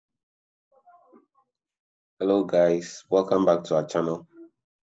Hello guys, welcome back to our channel.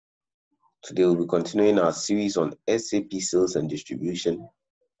 Today we'll be continuing our series on SAP sales and distribution,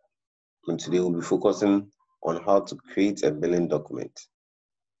 and today we'll be focusing on how to create a billing document.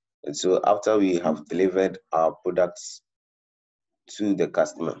 And so after we have delivered our products to the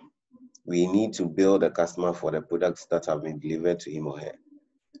customer, we need to bill the customer for the products that have been delivered to him or her.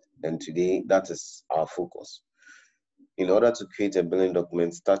 And today that is our focus. In order to create a billing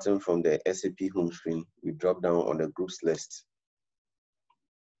document, starting from the SAP home screen, we drop down on the groups list.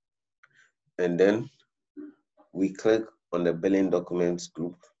 And then we click on the billing documents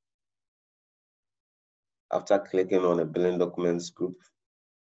group. After clicking on the billing documents group,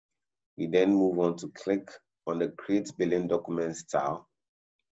 we then move on to click on the create billing documents tile.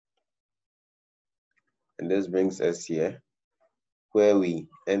 And this brings us here where we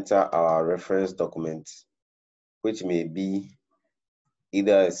enter our reference document, which may be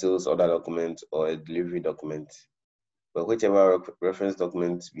either a sales order document or a delivery document. But whichever reference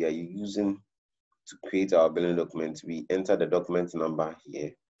document we are using to create our billing document, we enter the document number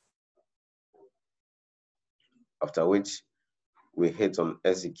here. After which we hit on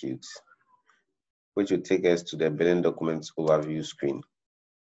execute, which will take us to the billing documents overview screen.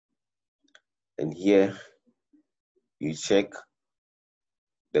 And here you check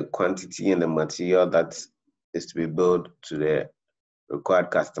the quantity and the material that is to be billed to the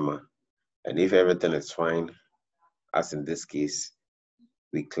required customer. And if everything is fine, as in this case,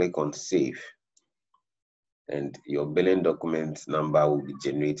 we click on save and your billing document number will be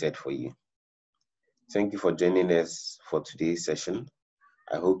generated for you. Thank you for joining us for today's session.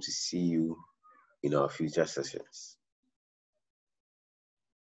 I hope to see you in our future sessions.